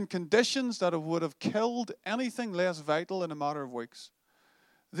in conditions that would have killed anything less vital in a matter of weeks.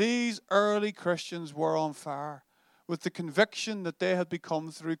 These early Christians were on fire with the conviction that they had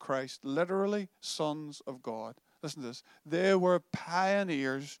become, through Christ, literally sons of God. Listen to this. They were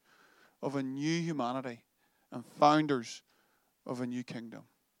pioneers of a new humanity and founders of a new kingdom.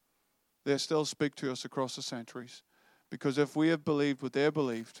 They still speak to us across the centuries, because if we have believed what they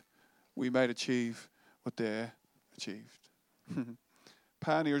believed, we might achieve what they achieved.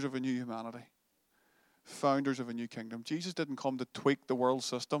 Pioneers of a new humanity. Founders of a new kingdom. Jesus didn't come to tweak the world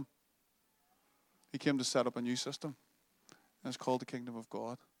system. He came to set up a new system. And it's called the kingdom of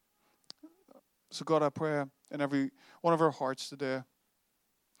God. So God, I pray in every one of our hearts today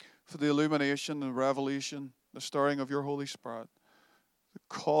for the illumination and revelation, the stirring of your Holy Spirit to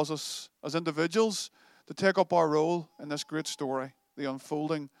cause us as individuals to take up our role in this great story, the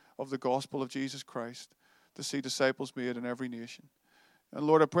unfolding of the gospel of Jesus Christ, to see disciples made in every nation. And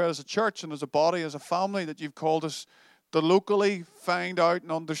Lord, I pray as a church and as a body, as a family, that you've called us to locally find out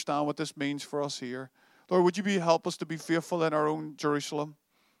and understand what this means for us here. Lord, would you help us to be faithful in our own Jerusalem?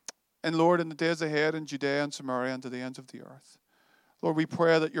 And Lord, in the days ahead in Judea and Samaria and to the ends of the earth. Lord, we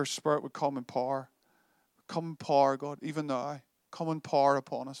pray that your Spirit would come in power. Come in power, God, even now. Come in power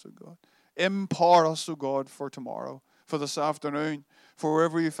upon us, O God. Empower us, O God, for tomorrow, for this afternoon, for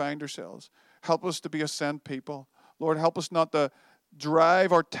wherever we find ourselves. Help us to be a sent people. Lord, help us not to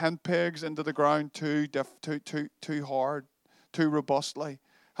drive our tent pegs into the ground too hard, too robustly.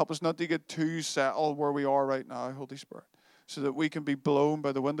 Help us not to get too settled where we are right now, Holy Spirit, so that we can be blown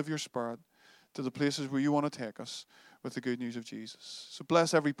by the wind of your Spirit to the places where you want to take us with the good news of Jesus. So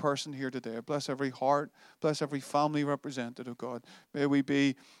bless every person here today. Bless every heart. Bless every family represented, oh God. May we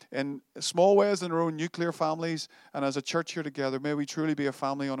be in small ways in our own nuclear families, and as a church here together, may we truly be a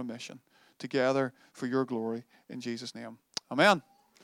family on a mission together for your glory in Jesus' name. Amen.